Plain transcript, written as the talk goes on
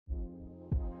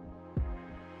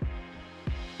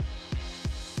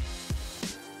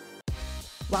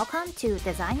Welcome to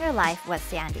Design Your Life with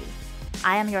Sandy.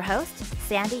 I am your host,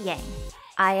 Sandy Yang.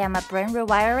 I am a Brain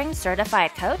Rewiring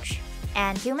certified coach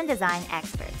and human design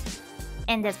expert.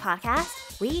 In this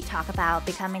podcast, we talk about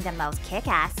becoming the most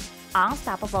kick-ass,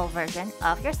 unstoppable version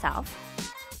of yourself,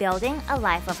 building a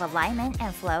life of alignment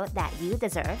and flow that you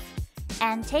deserve,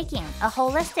 and taking a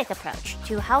holistic approach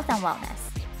to health and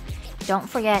wellness. Don't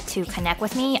forget to connect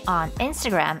with me on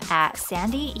Instagram at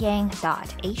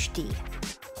sandyyang.hd.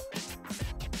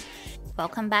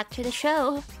 Welcome back to the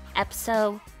show,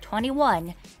 episode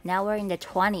 21. Now we're in the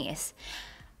 20s,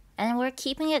 and we're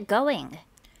keeping it going.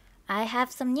 I have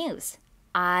some news.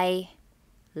 I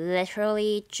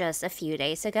literally just a few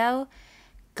days ago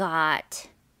got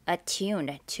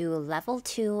attuned to level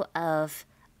 2 of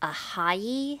a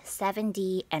high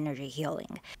 7D energy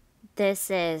healing.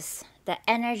 This is the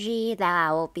energy that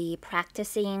I will be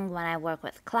practicing when I work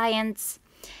with clients.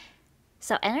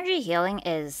 So energy healing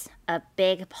is a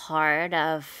big part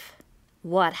of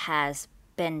what has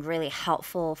been really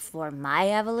helpful for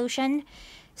my evolution.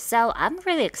 So I'm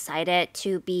really excited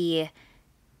to be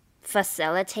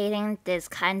facilitating this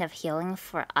kind of healing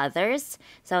for others.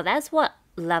 So that's what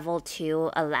level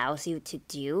 2 allows you to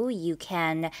do. You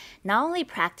can not only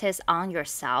practice on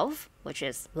yourself, which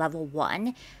is level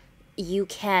 1, you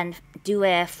can do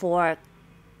it for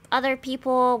other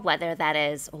people, whether that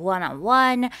is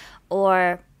one-on-one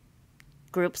or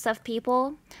groups of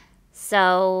people.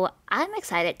 So I'm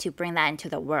excited to bring that into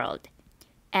the world.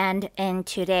 And in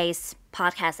today's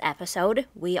podcast episode,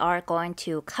 we are going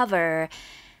to cover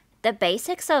the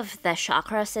basics of the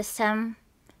chakra system,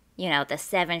 the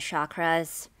 7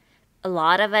 chakras. A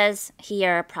lot of us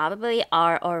here probably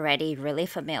are already really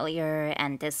familiar,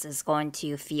 and this is going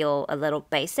to feel a little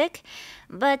basic,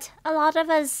 but a lot of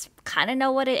us kind of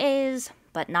know what it is,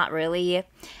 but not really.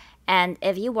 And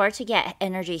if you were to get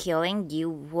energy healing, you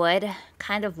would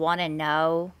kind of want to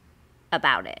know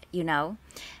about it,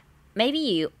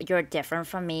 Maybe you're different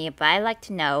from me, but I like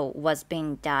to know what's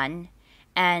being done.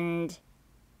 And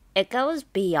it goes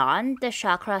beyond the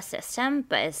chakra system,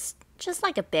 but it's just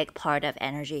like a big part of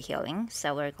energy healing.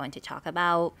 So we're going to talk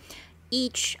about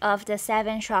each of the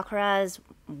 7 chakras,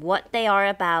 what they are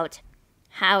about,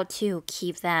 how to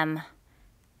keep them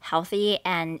healthy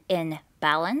and in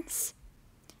balance,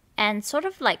 and sort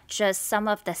of like just some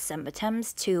of the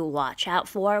symptoms to watch out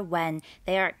for when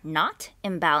they are not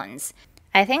in balance.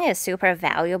 I think it's super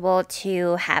valuable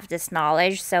to have this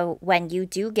knowledge, so when you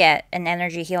do get an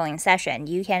energy healing session,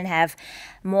 you can have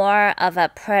more of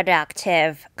a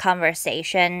productive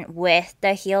conversation with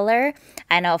the healer.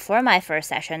 I know for my first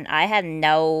session, I had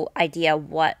no idea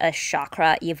what a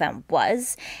chakra even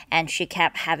was, and she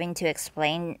kept having to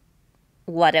explain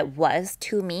what it was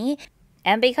to me.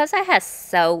 And because I had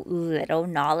so little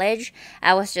knowledge,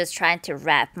 I was just trying to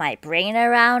wrap my brain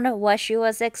around what she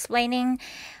was explaining.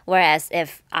 Whereas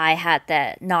if I had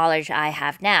the knowledge I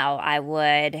have now, I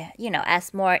would,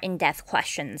 ask more in-depth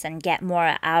questions and get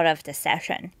more out of the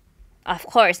session. Of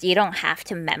course, you don't have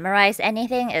to memorize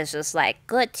anything. It's just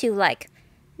good to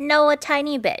know a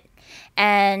tiny bit.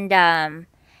 And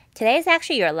today is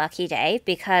actually your lucky day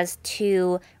because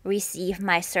to receive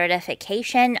my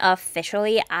certification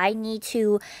officially, I need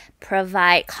to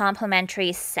provide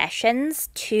complimentary sessions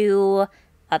to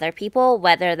other people,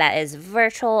 whether that is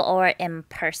virtual or in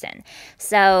person.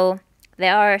 So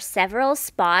there are several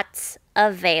spots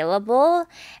available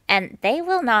and they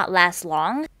will not last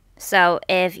long. So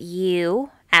if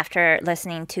you, after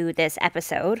listening to this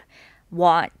episode,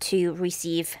 want to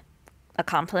receive a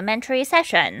complimentary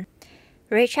session,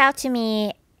 reach out to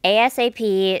me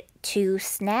ASAP to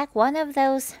snag one of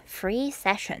those free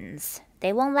sessions.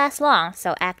 They won't last long,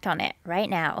 so act on it right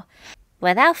now.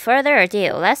 Without further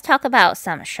ado, let's talk about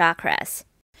some chakras.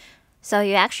 So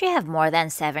you actually have more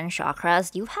than 7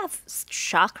 chakras. You have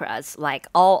chakras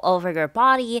all over your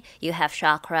body. You have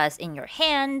chakras in your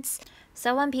hands.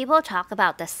 So when people talk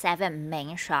about the 7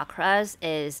 main chakras,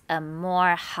 is a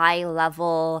more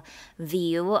high-level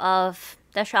view of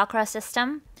the chakra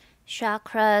system.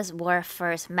 Chakras were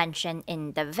first mentioned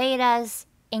in the Vedas,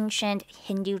 ancient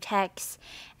Hindu texts,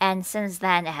 and since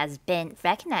then it has been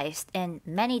recognized in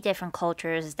many different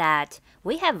cultures that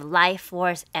we have life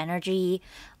force energy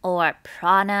or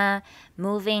prana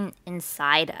moving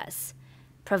inside us,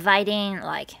 providing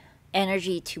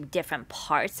energy to different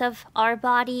parts of our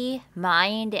body,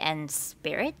 mind, and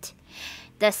spirit.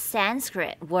 The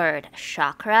Sanskrit word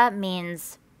chakra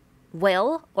means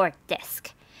wheel or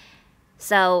disc.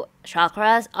 So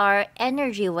chakras are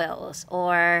energy wheels,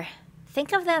 or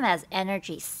think of them as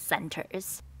energy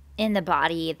centers in the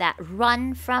body that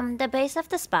run from the base of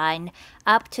the spine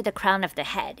up to the crown of the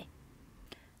head.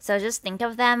 So just think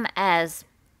of them as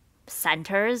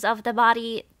centers of the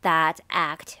body that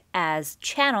act as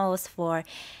channels for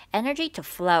energy to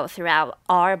flow throughout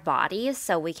our bodies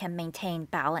so we can maintain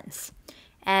balance.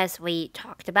 As we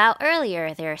talked about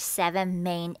earlier, there are 7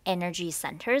 main energy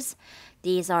centers.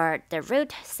 These are the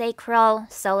root, sacral,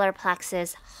 solar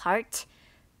plexus, heart,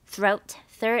 throat,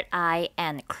 third eye,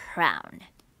 and crown.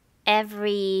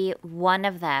 Every one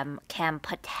of them can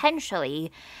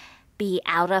potentially be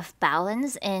out of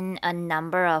balance in a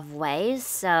number of ways.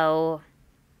 So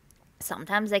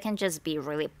sometimes they can just be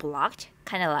really blocked,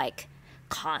 kind of like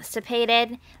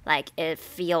constipated, like it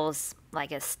feels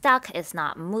like it's stuck, it's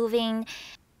not moving.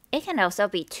 It can also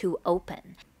be too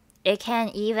open. It can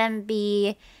even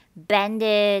be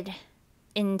bended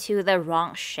into the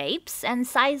wrong shapes and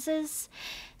sizes.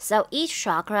 So each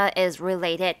chakra is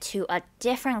related to a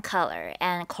different color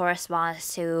and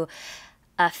corresponds to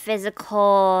a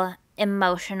physical,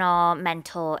 emotional,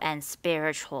 mental, and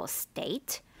spiritual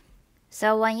state.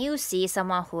 So when you see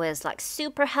someone who is like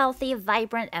super healthy,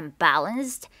 vibrant, and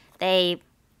balanced, they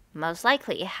most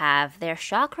likely have their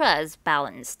chakras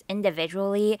balanced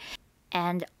individually,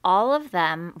 and all of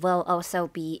them will also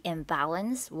be in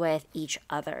balance with each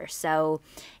other. So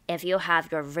if you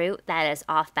have your root that is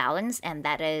off balance and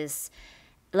that is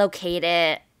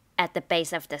located at the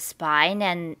base of the spine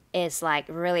and is like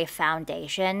really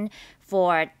foundation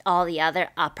for all the other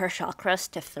upper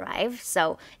chakras to thrive.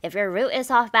 So if your root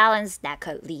is off balance, that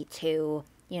could lead to,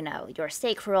 your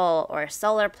sacral or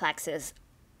solar plexus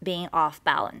being off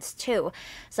balance too.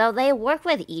 So they work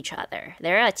with each other.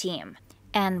 They're a team.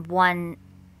 And one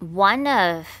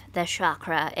of the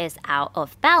chakra is out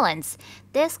of balance,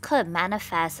 this could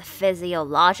manifest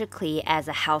physiologically as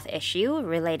a health issue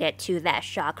related to that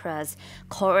chakra's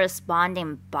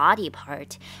corresponding body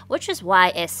part, which is why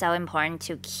it's so important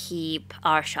to keep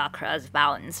our chakras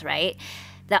balanced, right?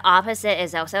 The opposite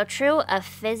is also true. A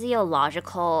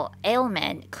physiological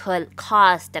ailment could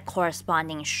cause the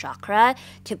corresponding chakra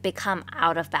to become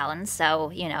out of balance.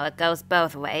 So, it goes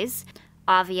both ways.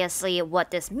 Obviously,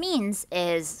 what this means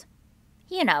is,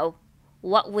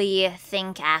 what we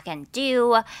think, act, and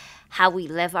do, how we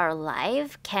live our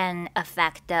life can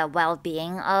affect the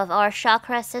well-being of our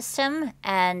chakra system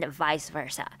and vice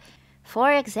versa.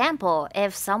 For example,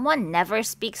 if someone never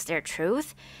speaks their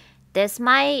truth, this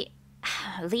might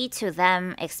lead to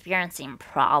them experiencing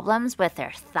problems with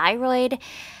their thyroid.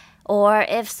 Or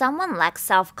if someone lacks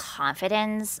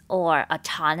self-confidence or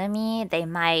autonomy, they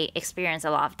might experience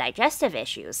a lot of digestive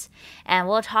issues. And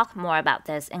we'll talk more about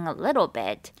this in a little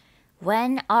bit.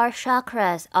 When our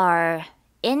chakras are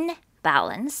in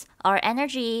balance, our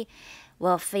energy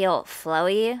will feel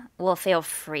flowy, will feel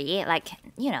free,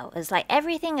 it's like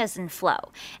everything is in flow.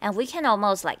 And we can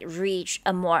almost reach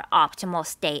a more optimal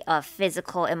state of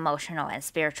physical, emotional, and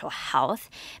spiritual health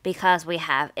because we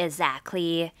have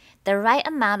exactly the right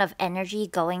amount of energy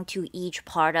going to each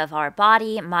part of our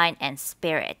body, mind, and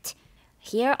spirit.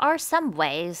 Here are some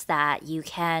ways that you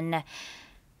can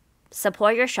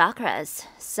support your chakras.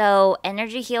 So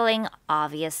energy healing,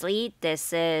 obviously,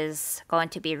 this is going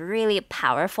to be really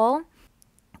powerful.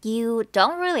 You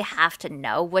don't really have to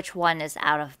know which one is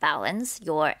out of balance.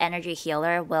 Your energy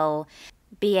healer will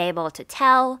be able to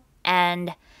tell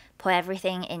and put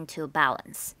everything into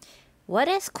balance. What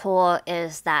is cool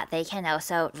is that they can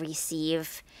also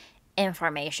receive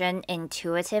information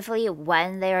intuitively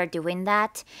when they are doing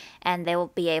that, and they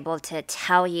will be able to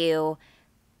tell you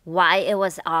why it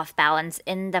was off balance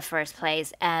in the first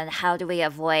place and how do we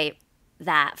avoid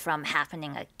that from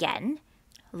happening again.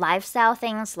 Lifestyle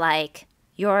things like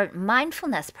your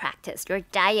mindfulness practice, your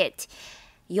diet,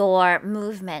 your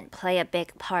movement play a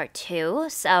big part too.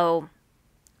 So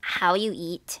how you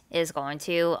eat is going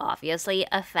to obviously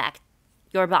affect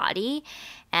your body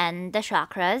and the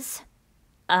chakras.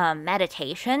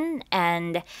 Meditation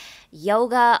and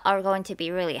yoga are going to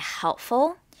be really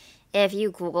helpful. If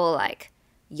you Google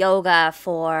yoga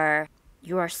for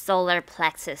your solar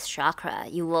plexus chakra,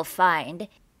 you will find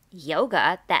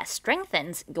yoga that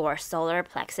strengthens your solar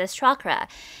plexus chakra.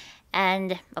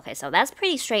 And okay, so that's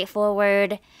pretty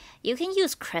straightforward. You can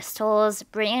use crystals,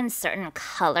 bring in certain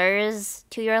colors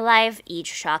to your life.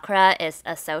 Each chakra is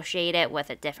associated with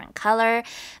a different color,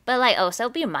 but also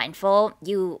be mindful.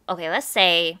 Let's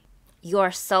say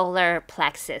your solar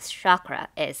plexus chakra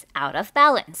is out of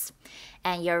balance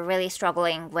and you're really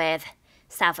struggling with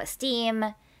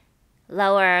self-esteem,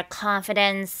 lower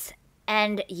confidence,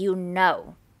 and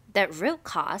the root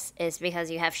cause is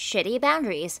because you have shitty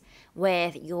boundaries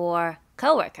with your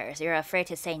coworkers. You're afraid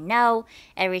to say no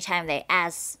every time they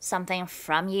ask something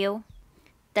from you.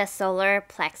 The solar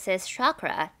plexus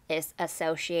chakra is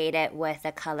associated with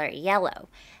the color yellow.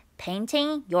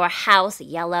 Painting your house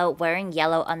yellow, wearing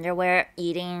yellow underwear,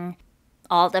 eating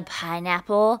all the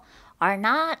pineapple are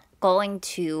not going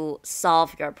to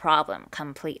solve your problem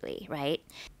completely, right?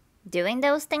 Doing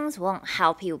those things won't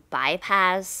help you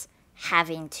bypass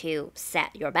having to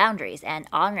set your boundaries and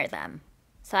honor them.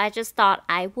 So I just thought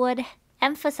I would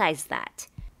emphasize that.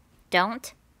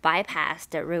 Don't bypass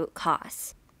the root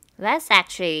cause. Let's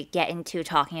actually get into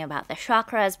talking about the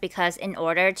chakras because in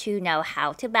order to know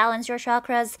how to balance your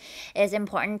chakras, it's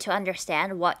important to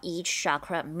understand what each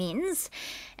chakra means.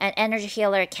 An energy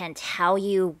healer can tell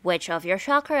you which of your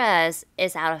chakras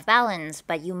is out of balance,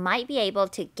 but you might be able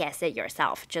to guess it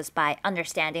yourself just by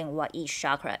understanding what each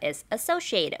chakra is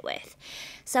associated with.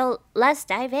 So let's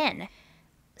dive in.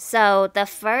 So the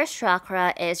first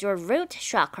chakra is your root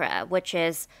chakra, which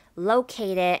is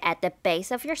located at the base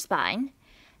of your spine.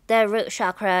 The root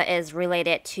chakra is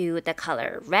related to the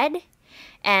color red,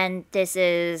 and this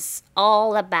is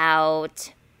all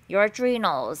about your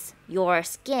adrenals, your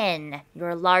skin,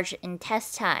 your large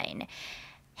intestine,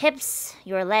 hips,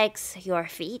 your legs, your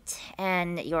feet,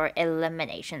 and your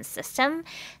elimination system.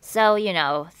 So,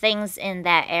 things in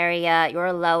that area,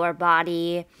 your lower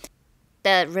body.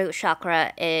 The root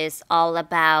chakra is all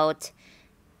about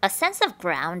a sense of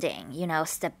grounding,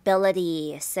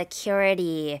 stability,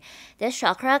 security. This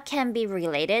chakra can be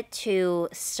related to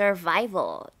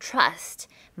survival, trust,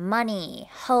 money,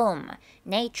 home,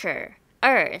 nature,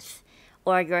 earth,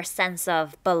 or your sense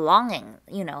of belonging,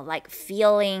 like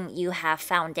feeling you have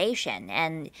foundation.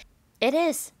 And it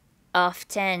is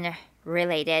often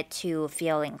related to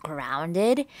feeling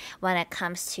grounded when it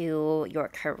comes to your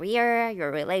career, your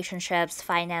relationships,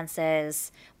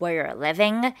 finances, where you're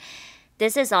living.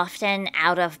 This is often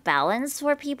out of balance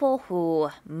for people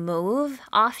who move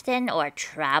often or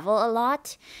travel a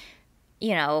lot.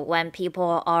 When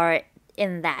people are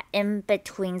in that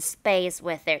in-between space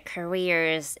with their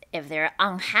careers, if they're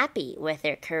unhappy with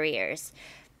their careers,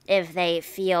 if they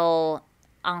feel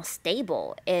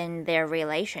unstable in their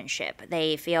relationship,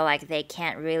 they feel like they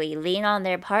can't really lean on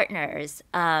their partners.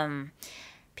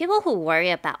 People who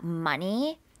worry about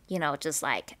money, just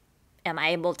like, am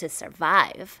I able to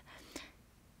survive?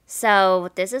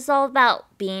 So this is all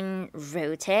about being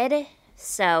rooted.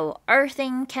 So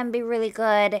earthing can be really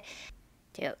good.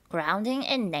 Dude, grounding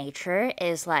in nature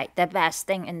is like the best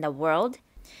thing in the world.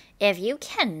 If you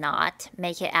cannot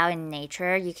make it out in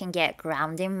nature, you can get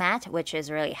grounding mat, which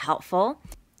is really helpful.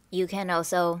 You can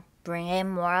also bring in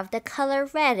more of the color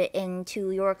red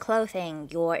into your clothing,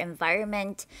 your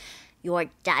environment, your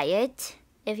diet,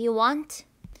 if you want.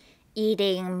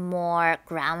 Eating more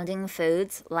grounding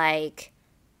foods like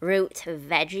root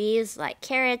veggies like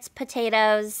carrots,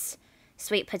 potatoes,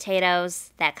 sweet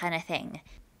potatoes, that kind of thing.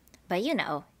 But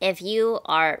if you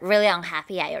are really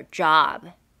unhappy at your job,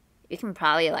 you can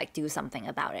probably do something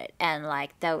about it. And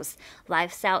those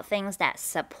lifestyle things that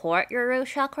support your root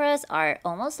chakras are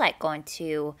almost going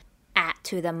to add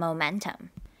to the momentum.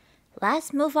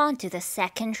 Let's move on to the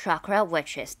second chakra,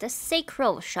 which is the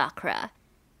sacral chakra.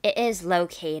 It is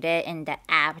located in the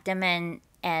abdomen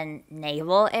and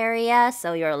navel area,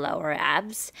 so your lower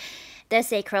abs. The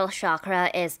sacral chakra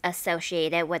is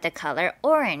associated with the color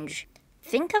orange.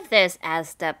 Think of this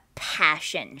as the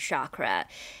passion chakra.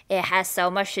 It has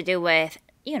so much to do with,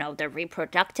 the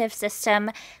reproductive system,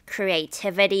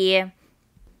 creativity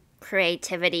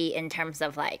in terms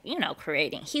of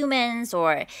creating humans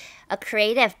or a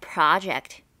creative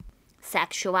project,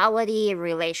 sexuality,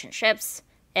 relationships,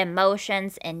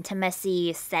 emotions,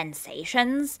 intimacy,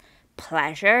 sensations,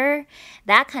 pleasure,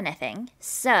 that kind of thing.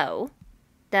 So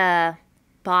the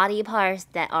body parts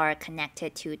that are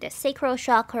connected to the sacral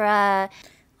chakra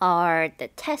are the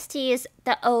testes,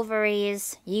 the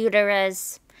ovaries,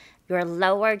 uterus, your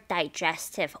lower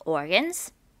digestive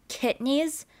organs,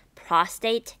 kidneys,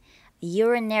 prostate,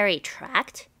 urinary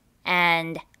tract,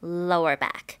 and lower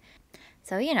back.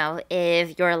 So,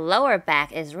 if your lower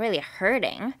back is really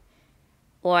hurting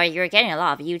or you're getting a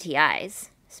lot of UTIs,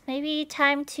 it's maybe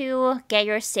time to get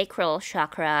your sacral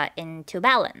chakra into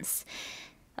balance.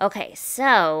 Okay,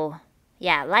 so,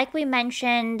 like we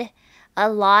mentioned, a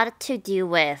lot to do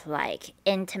with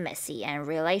intimacy and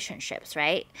relationships,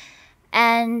 right?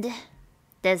 And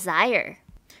desire.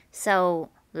 So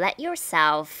let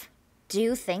yourself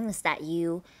do things that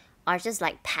you are just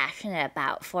passionate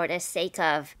about for the sake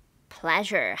of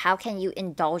pleasure. How can you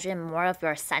indulge in more of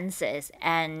your senses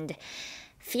and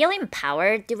feel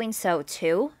empowered doing so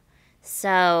too?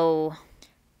 So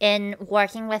in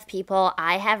working with people,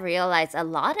 I have realized a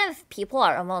lot of people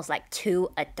are almost too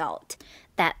adult.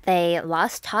 that they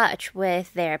lost touch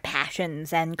with their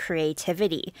passions and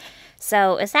creativity.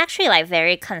 So it's actually like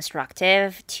very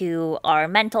constructive to our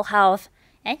mental health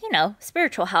and,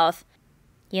 spiritual health.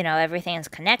 Everything is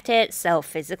connected. So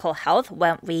physical health,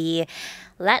 when we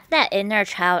let that inner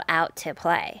child out to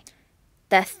play.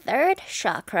 The third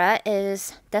chakra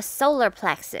is the solar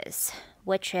plexus,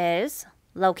 which is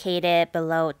located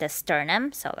below the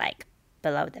sternum, so like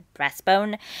below the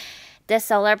breastbone. The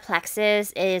solar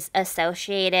plexus is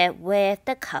associated with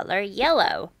the color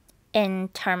yellow. In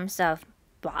terms of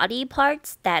body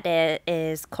parts that it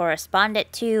is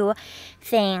corresponded to,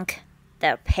 think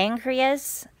the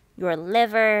pancreas, your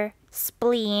liver,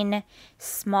 spleen,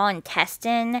 small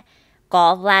intestine,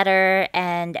 gallbladder,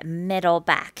 and middle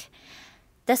back.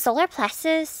 The solar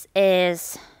plexus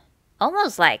is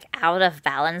almost like out of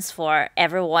balance for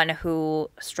everyone who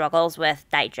struggles with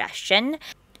digestion.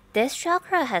 This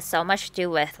chakra has so much to do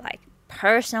with like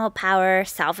personal power,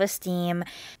 self-esteem,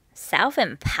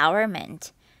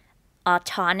 self-empowerment,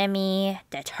 autonomy,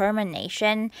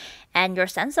 determination, and your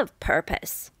sense of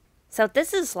purpose. So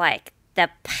this is like the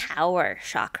power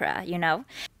chakra,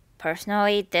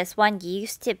 Personally, this one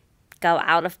used to go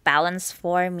out of balance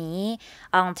for me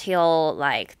until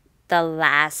like the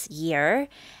last year.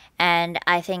 And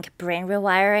I think brain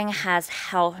rewiring has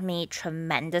helped me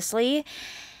tremendously,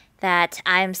 that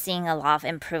I'm seeing a lot of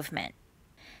improvement.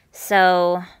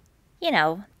 So,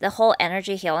 the whole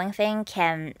energy healing thing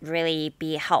can really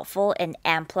be helpful in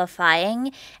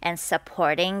amplifying and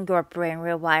supporting your brain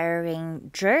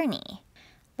rewiring journey.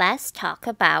 Let's talk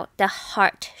about the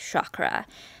heart chakra.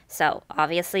 So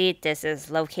obviously this is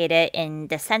located in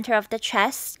the center of the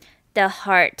chest. The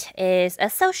heart is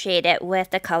associated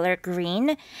with the color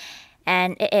green,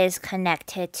 and it is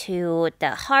connected to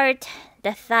the heart,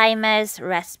 the thymus,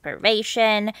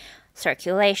 respiration,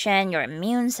 circulation, your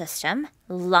immune system,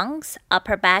 lungs,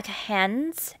 upper back,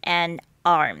 hands, and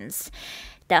arms.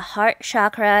 The heart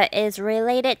chakra is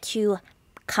related to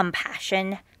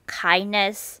compassion,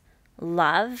 kindness,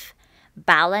 love,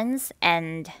 balance,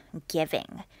 and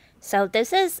giving. So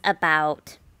this is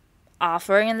about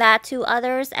offering that to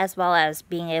others as well as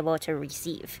being able to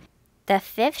receive. The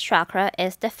fifth chakra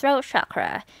is the throat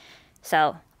chakra.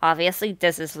 So obviously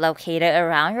this is located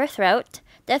around your throat.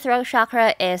 The throat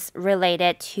chakra is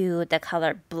related to the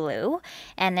color blue,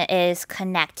 and it is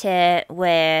connected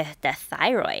with the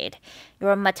thyroid,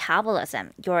 your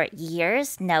metabolism, your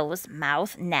ears, nose,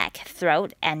 mouth, neck,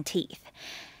 throat, and teeth.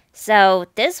 So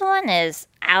this one is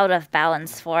out of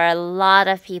balance for a lot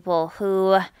of people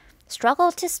who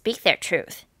struggle to speak their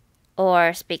truth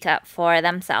or speak up for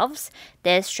themselves.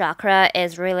 This chakra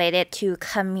is related to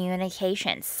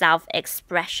communication,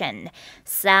 self-expression,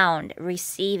 sound,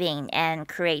 receiving, and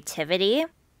creativity.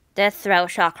 The throat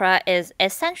chakra is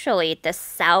essentially the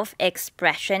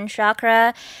self-expression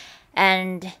chakra,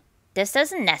 and this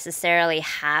doesn't necessarily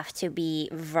have to be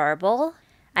verbal.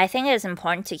 I think it is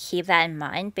important to keep that in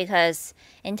mind because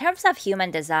in terms of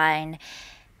human design,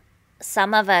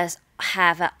 some of us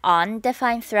have an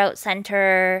undefined throat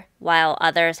center while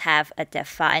others have a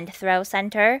defined throat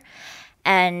center.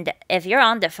 And if you're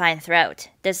undefined throat,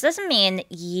 this doesn't mean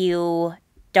you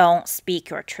don't speak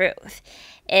your truth.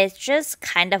 It just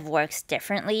kind of works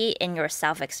differently in your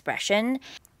self-expression.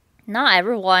 Not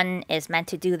everyone is meant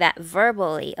to do that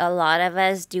verbally. A lot of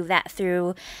us do that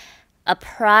through a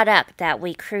product that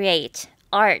we create,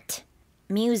 art,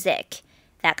 music,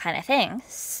 that kind of thing.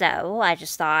 So I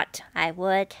just thought I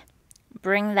would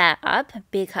bring that up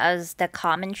because the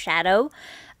common shadow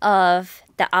of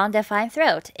the undefined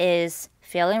throat is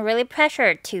feeling really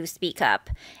pressured to speak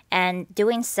up and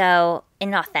doing so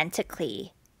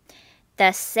inauthentically.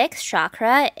 The sixth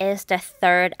chakra is the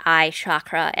third eye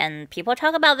chakra, and people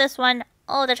talk about this one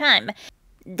all the time.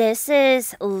 This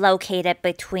is located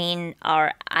between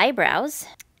our eyebrows,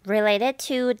 related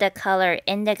to the color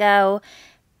indigo.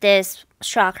 This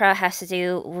chakra has to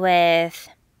do with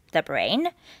the brain,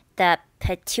 the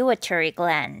pituitary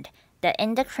gland, the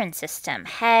endocrine system,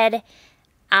 head,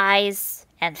 eyes,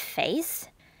 and face.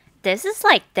 This is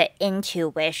like the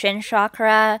intuition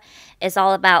chakra. It's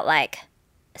all about like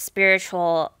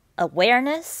spiritual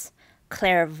awareness,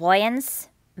 clairvoyance,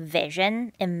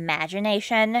 vision,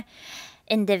 imagination,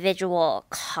 individual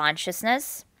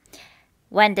consciousness.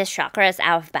 When this chakra is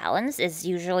out of balance, is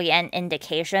usually an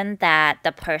indication that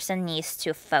the person needs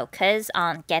to focus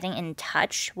on getting in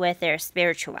touch with their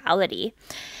spirituality.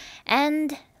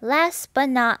 And last but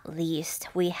not least,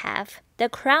 we have the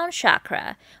crown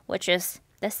chakra, which is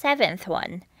the seventh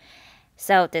one.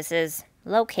 So this is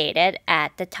located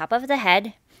at the top of the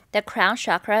head. The crown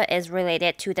chakra is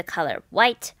related to the color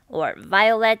white or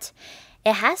violet.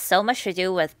 It has so much to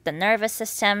do with the nervous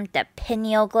system, the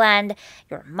pineal gland,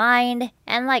 your mind,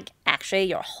 and actually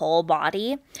your whole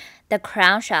body. The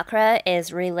crown chakra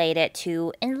is related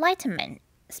to enlightenment,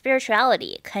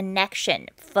 spirituality, connection,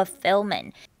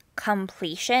 fulfillment,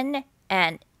 completion,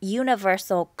 and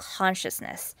universal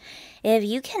consciousness. If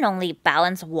you can only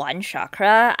balance one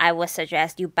chakra, I would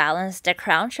suggest you balance the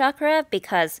crown chakra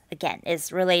because, again,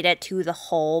 it's related to the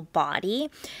whole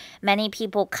body. Many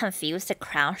people confuse the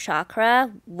crown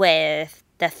chakra with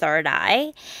the third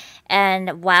eye.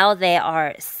 And while they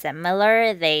are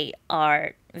similar, they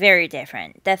are very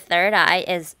different. The third eye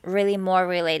is really more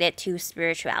related to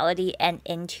spirituality and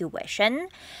intuition.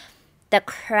 The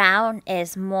crown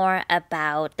is more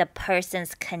about the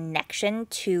person's connection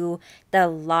to the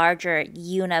larger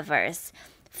universe,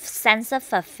 sense of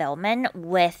fulfillment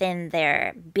within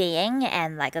their being,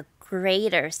 and a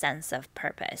greater sense of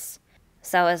purpose.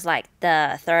 So it's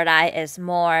the third eye is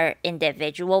more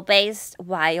individual based,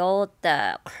 while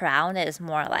the crown is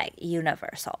more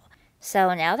universal.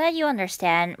 So now that you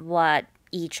understand what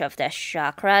each of the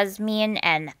chakras mean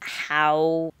and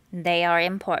how they are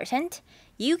important,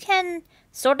 you can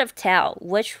sort of tell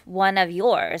which one of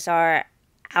yours are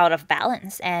out of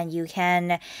balance, and you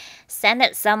can send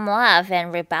it some love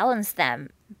and rebalance them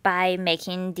by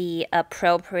making the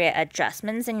appropriate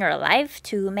adjustments in your life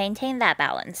to maintain that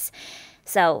balance.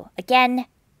 So again,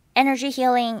 energy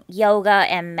healing, yoga,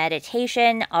 and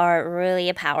meditation are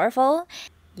really powerful.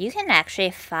 You can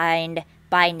actually find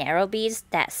binaural beats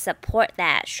that support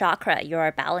that chakra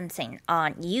you're balancing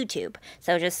on YouTube.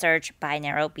 So just search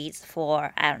binaural beats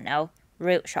for,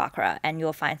 root chakra, and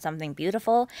you'll find something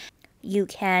beautiful. You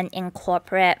can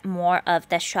incorporate more of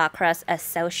the chakras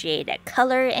associated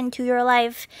color into your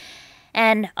life.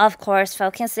 And of course,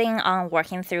 focusing on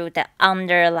working through the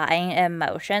underlying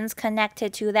emotions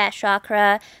connected to that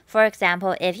chakra. For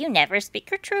example, if you never speak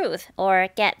your truth or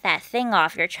get that thing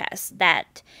off your chest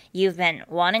that you've been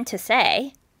wanting to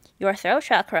say, your throat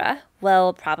chakra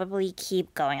will probably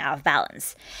keep going out of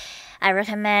balance. I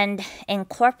recommend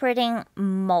incorporating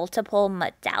multiple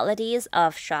modalities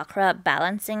of chakra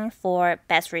balancing for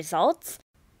best results.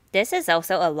 This is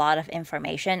also a lot of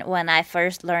information. When I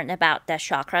first learned about the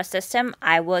chakra system,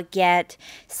 I would get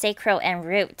sacral and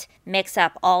root mixed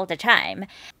up all the time.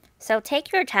 So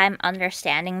take your time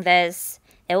understanding this.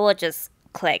 It will just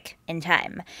click in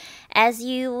time as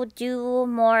you do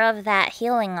more of that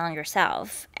healing on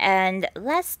yourself. And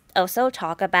let's also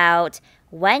talk about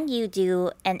when you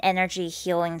do an energy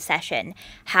healing session,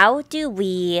 how do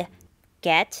we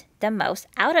get the most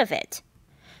out of it?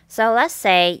 So let's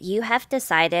say you have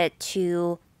decided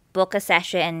to book a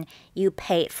session, you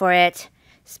paid for it.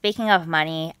 Speaking of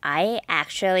money, I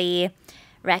actually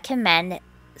recommend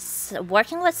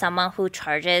working with someone who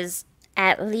charges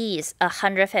at least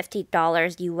 $150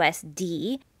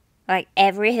 USD.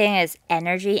 Everything is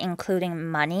energy, including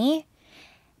money.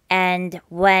 And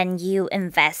when you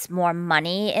invest more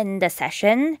money in the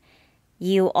session,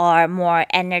 you are more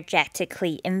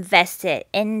energetically invested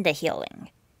in the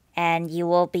healing. And you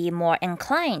will be more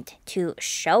inclined to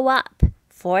show up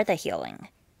for the healing.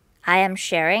 I am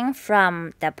sharing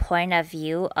from the point of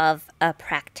view of a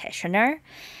practitioner.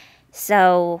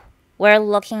 So we're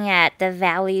looking at the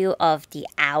value of the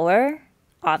hour,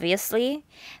 obviously,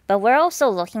 but we're also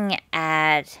looking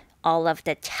at all of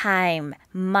the time,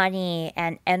 money,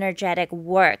 and energetic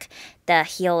work the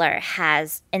healer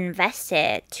has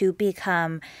invested to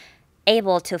become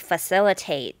able to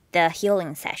facilitate the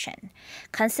healing session.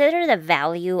 Consider the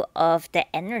value of the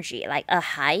energy. A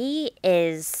high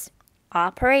is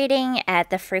operating at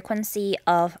the frequency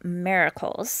of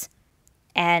miracles.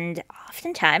 And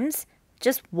oftentimes,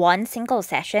 just one single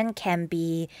session can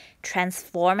be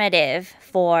transformative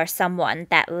for someone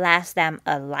that lasts them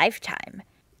a lifetime.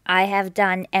 I have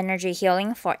done energy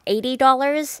healing for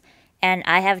 $80, and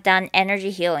I have done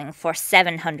energy healing for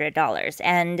 $700.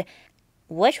 And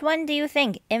which one do you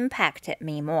think impacted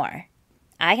me more?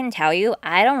 I can tell you,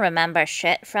 I don't remember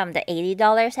shit from the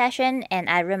 $80 session, and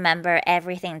I remember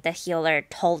everything the healer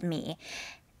told me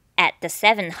at the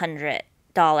 $700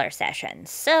 session.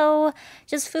 So,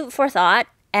 just food for thought.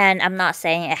 And I'm not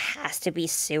saying it has to be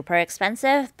super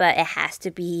expensive, but it has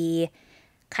to be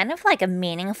kind of a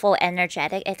meaningful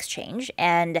energetic exchange.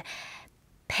 And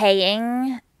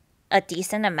paying a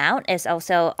decent amount is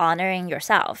also honoring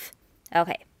yourself.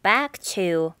 Okay, back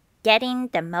to getting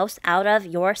the most out of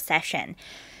your session.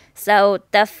 So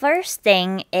the first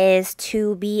thing is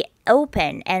to be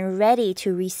open and ready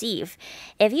to receive.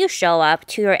 If you show up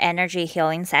to your energy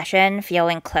healing session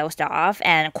feeling closed off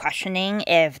and questioning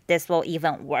if this will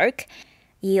even work,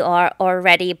 you are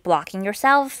already blocking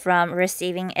yourself from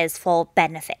receiving its full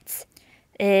benefits.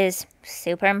 It is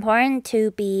super important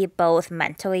to be both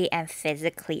mentally and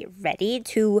physically ready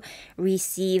to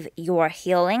receive your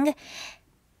healing.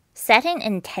 Setting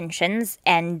intentions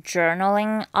and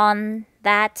journaling on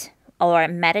that or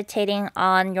meditating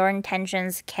on your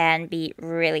intentions can be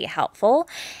really helpful.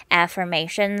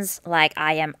 Affirmations like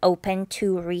I am open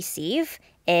to receive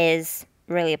is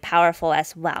really powerful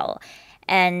as well.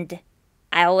 And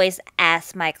I always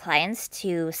ask my clients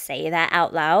to say that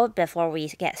out loud before we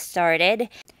get started.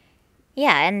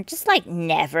 Yeah, and just like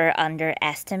never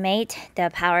underestimate the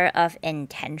power of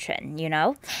intention, you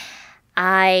know?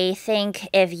 I think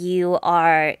if you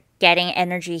are getting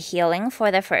energy healing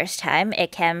for the first time,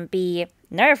 it can be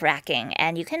nerve wracking,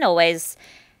 and you can always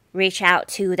reach out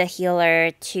to the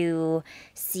healer to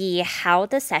see how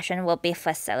the session will be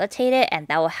facilitated, and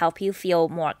that will help you feel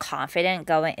more confident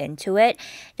going into it.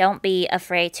 Don't be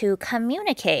afraid to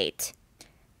communicate.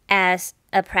 As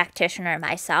a practitioner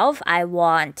myself, I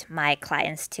want my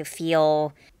clients to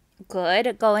feel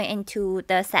good going into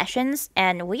the sessions,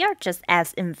 and we are just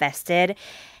as invested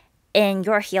in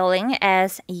your healing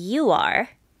as you are.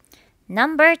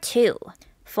 Number 2,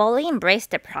 fully embrace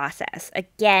the process.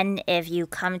 Again, if you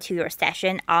come to your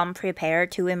session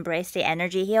unprepared to embrace the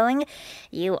energy healing,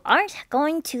 you aren't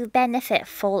going to benefit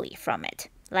fully from it.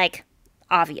 Like,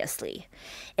 obviously.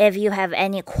 If you have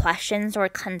any questions or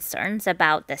concerns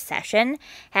about the session,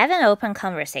 have an open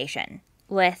conversation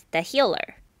with the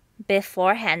healer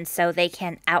beforehand so they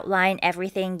can outline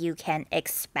everything you can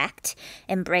expect.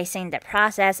 Embracing the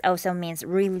process also means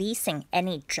releasing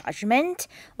any judgment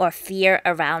or fear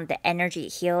around the energy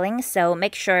healing. So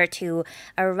make sure to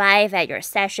arrive at your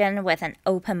session with an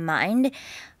open mind.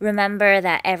 Remember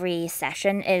that every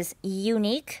session is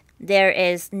unique. There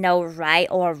is no right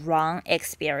or wrong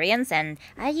experience, and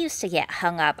I used to get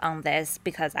hung up on this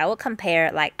because I would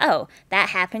compare like, oh, that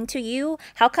happened to you?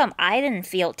 How come I didn't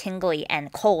feel tingly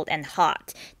and cold and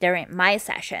hot during my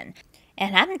session?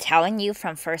 And I'm telling you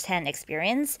from firsthand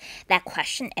experience, that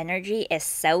question energy is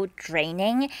so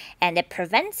draining, and it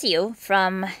prevents you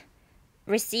from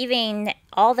receiving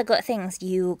all the good things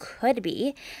you could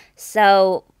be.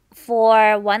 So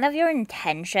for one of your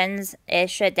intentions, it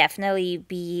should definitely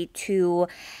be to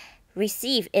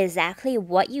receive exactly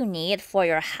what you need for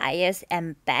your highest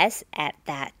and best at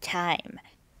that time.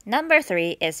 Number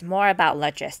 3 is more about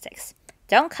logistics.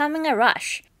 Don't come in a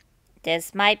rush.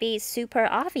 This might be super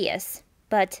obvious,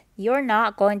 but you're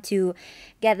not going to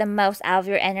get the most out of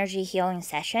your energy healing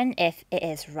session if it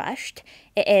is rushed.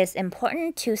 It is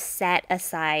important to set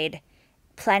aside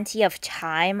plenty of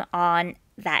time on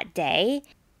that day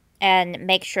and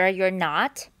make sure you're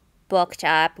not booked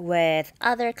up with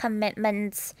other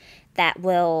commitments that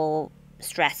will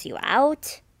stress you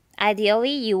out. Ideally,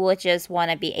 you would just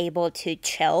want to be able to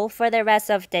chill for the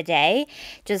rest of the day.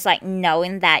 Just like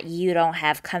knowing that you don't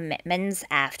have commitments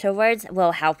afterwards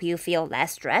will help you feel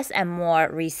less stressed and more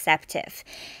receptive.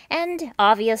 And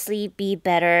obviously be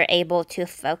better able to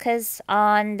focus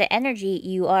on the energy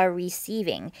you are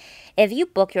receiving. If you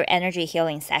book your energy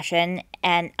healing session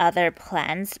and other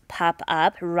plans pop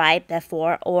up right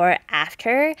before or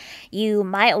after, you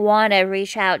might want to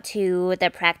reach out to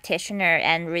the practitioner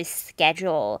and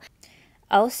reschedule.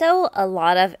 Also, a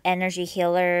lot of energy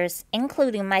healers,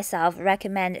 including myself,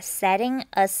 recommend setting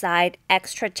aside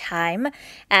extra time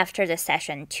after the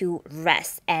session to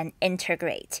rest and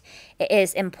integrate. It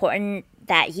is important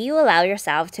that you allow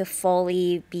yourself to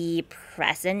fully be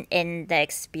present in the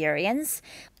experience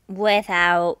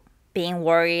without being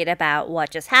worried about what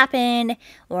just happened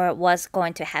or what's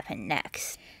going to happen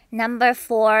next. Number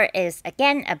 4 is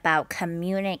again about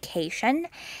communication.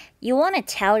 You want to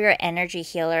tell your energy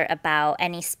healer about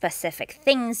any specific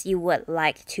things you would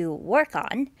like to work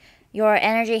on. Your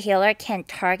energy healer can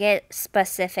target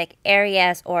specific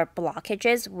areas or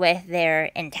blockages with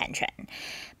their intention,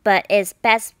 but it's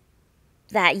best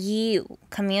that you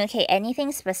communicate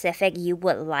anything specific you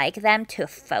would like them to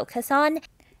focus on.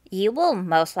 You will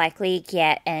most likely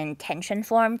get an intention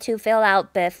form to fill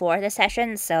out before the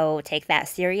session, so take that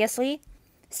seriously.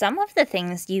 Some of the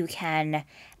things you can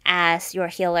ask your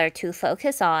healer to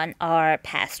focus on are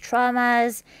past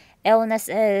traumas,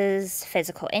 illnesses,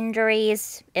 physical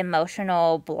injuries,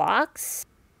 emotional blocks,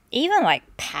 even like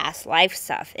past life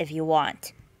stuff if you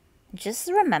want.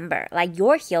 Just remember, like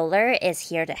your healer is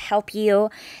here to help you.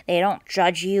 They don't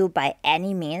judge you by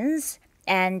any means.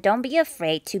 And don't be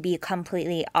afraid to be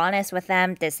completely honest with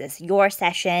them. This is your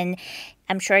session.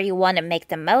 I'm sure you want to make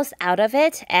the most out of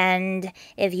it. And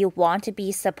if you want to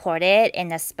be supported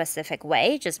in a specific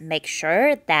way, just make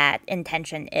sure that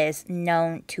intention is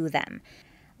known to them.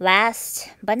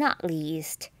 Last but not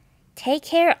least, take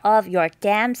care of your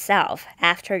damn self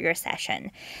after your session.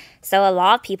 So a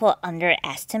lot of people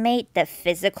underestimate the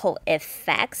physical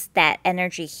effects that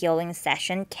energy healing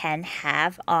session can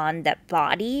have on the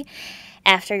body.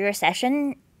 After your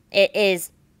session, it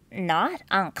is not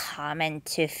uncommon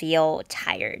to feel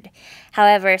tired.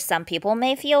 However, some people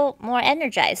may feel more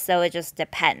energized, so it just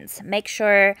depends. Make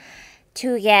sure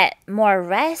to get more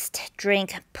rest,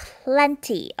 drink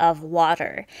plenty of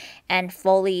water, and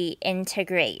fully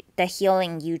integrate the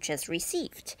healing you just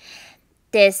received.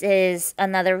 This is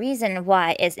another reason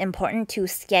why it's important to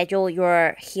schedule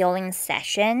your healing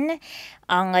session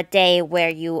on a day where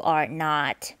you are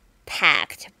not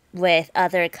packed with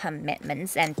other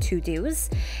commitments and to-dos.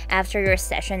 After your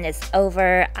session is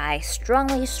over, I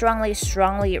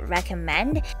strongly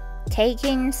recommend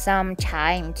taking some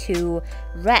time to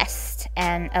rest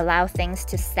and allow things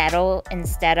to settle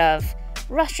instead of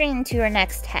rushing into your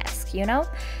next task, you know?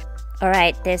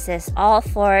 Alright, this is all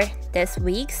for this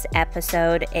week's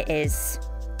episode. It is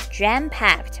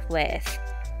jam-packed with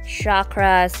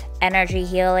chakras, energy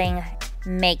healing,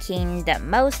 making the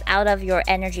most out of your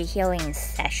energy healing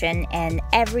session, and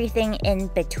everything in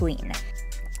between.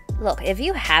 Look, if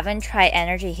you haven't tried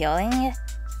energy healing,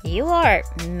 you are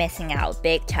missing out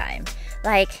big time.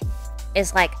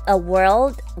 It's like a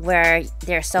world where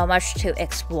there's so much to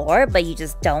explore, but you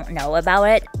just don't know about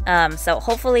it. So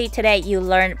hopefully today you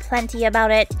learned plenty about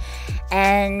it.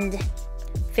 And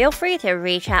feel free to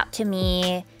reach out to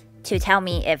me to tell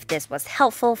me if this was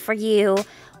helpful for you,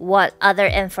 what other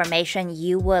information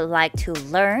you would like to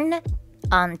learn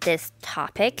on this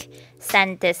topic.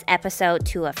 Send this episode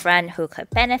to a friend who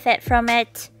could benefit from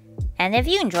it. And if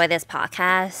you enjoy this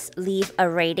podcast, leave a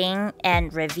rating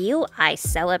and review. I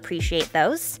so appreciate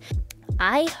those.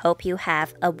 I hope you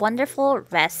have a wonderful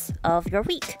rest of your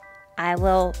week. I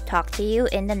will talk to you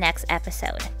in the next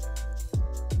episode.